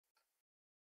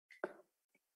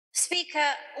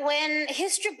Speaker, when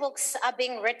history books are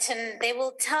being written, they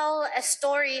will tell a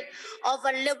story of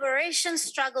a liberation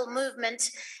struggle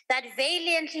movement that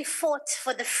valiantly fought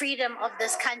for the freedom of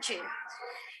this country.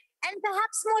 And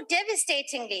perhaps more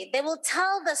devastatingly, they will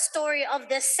tell the story of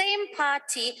the same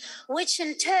party which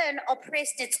in turn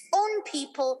oppressed its own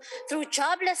people through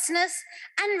joblessness,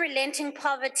 unrelenting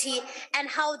poverty, and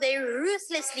how they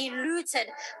ruthlessly looted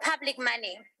public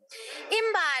money.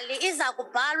 Imbali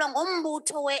izakubhalwa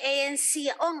ngombutho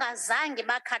we-ANC ongazange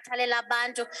ibakhathelele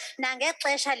abantu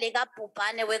nangexesha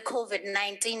likabhubhane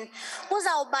we-COVID-19.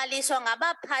 Uzawubaliswa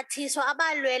ngabaphathiswa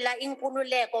abalwela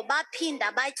inkululeko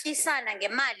baphinda batyisana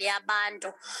ngemali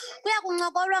yabantu.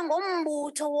 Kuyakuncokolwa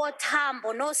ngombutho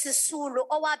woo-Tambo noo-Sisulu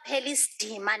owaphela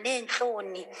isidima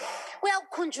neentloni.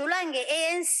 Kuyakukhunjulwa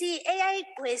nge-ANC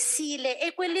eyayigqwesile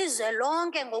ekwilizwe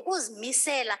lonke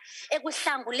ngokuzimisela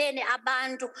ekuhlanguleni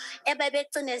abantu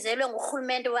ebebecinezelwe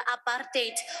ngurhulumente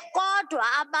we-apartheid. Kodwa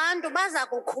abantu baza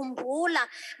kukhumbula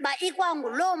ba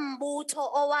ikwanguloo mbutho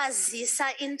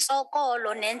owazisa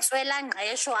intsokolo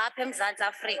nentswela-ngqesho apha eMzantsi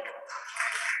Afrika.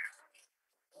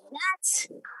 That,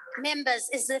 members,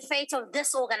 is the fate of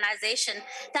this organization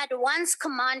that once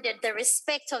commanded the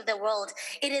respect of the world.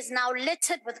 It is now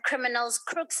littered with criminals,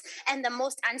 crooks, and the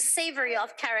most unsavory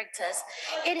of characters.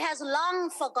 It has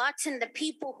long forgotten the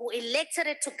people who elected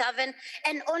it to govern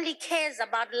and only cares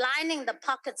about lining the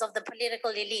pockets of the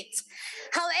political elite.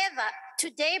 However,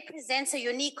 today presents a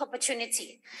unique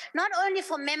opportunity, not only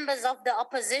for members of the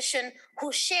opposition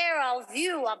who share our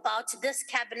view about this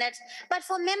cabinet, but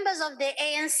for members of the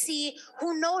ANC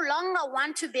who no longer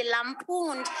want to be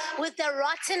lampooned with the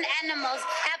rotten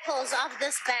apples of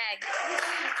this bag.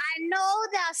 I know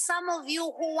there are some of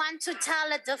you who want to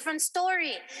tell a different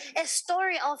story, a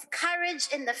story of courage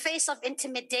in the face of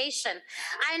intimidation.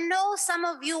 I know some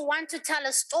of you want to tell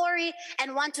a story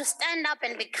and want to stand up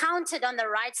and be counted on the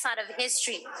right side of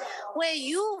history, where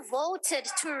you voted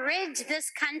to rid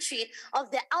this country of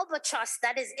the albatross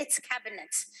that is its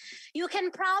cabinet. You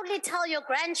can proudly tell your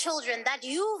grandchildren that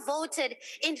you voted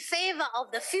in favor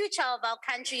of the future of our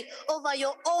country over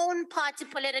your own party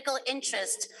political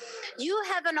interest. You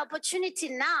have an opportunity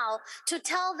now to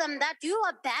tell them that you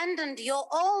abandoned your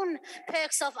own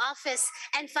perks of office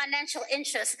and financial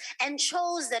interests and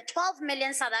chose the 12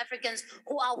 million South Africans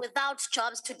who are without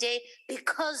jobs today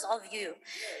because of you.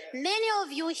 Many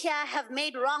of you here have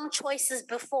made wrong choices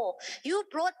before. You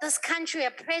brought this country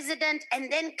a president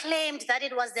and then claimed that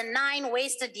it was the 9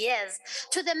 wasted years.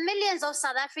 To the millions of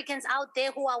South Africans out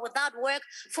there who are without work,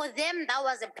 for them that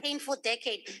was a painful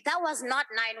decade. That was not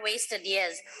 9 wasted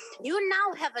years. You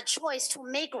now have a choice to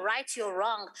make right your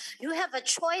wrong. You have a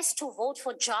choice to vote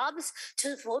for jobs,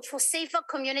 to vote for safer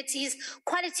communities,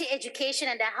 quality education,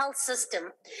 and a health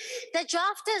system. The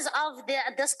drafters of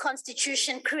this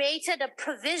constitution created a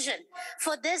provision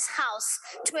for this House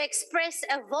to express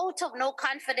a vote of no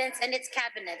confidence in its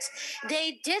cabinet.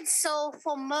 They did so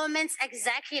for moments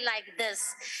exactly like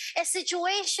this, a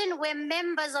situation where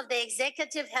members of the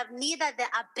executive have neither the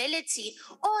ability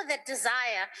or the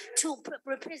desire to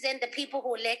represent the people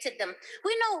who elected them.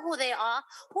 We know who they are.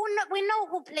 We know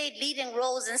who played leading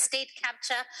roles in state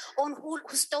capture, on who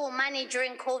stole money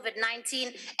during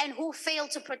COVID-19, and who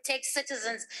failed to protect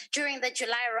citizens during the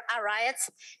July riots.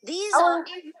 These are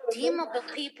irredeemable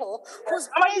people whose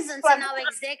presence in our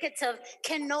executive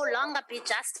can no longer be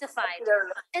justified.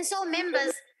 And so,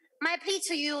 members, my plea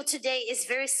to you today is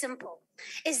very simple,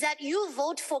 is that you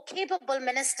vote for capable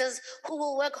ministers who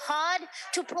will work hard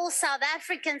to pull South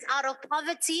Africans out of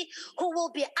poverty, who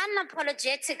will be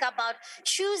unapologetic about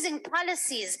choosing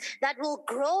policies that will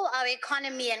grow our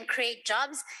economy and create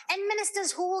jobs, and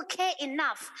ministers who will care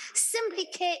enough, simply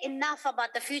care enough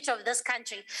about the future of this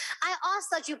country. I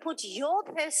ask that you put your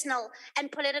personal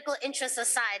and political interests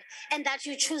aside and that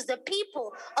you choose the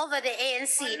people over the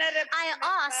ANC. I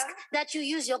ask that you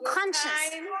use your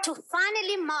conscience to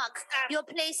finally mark your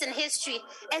place in history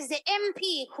as the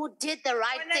MP who did the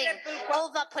right thing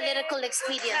over political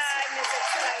expediency.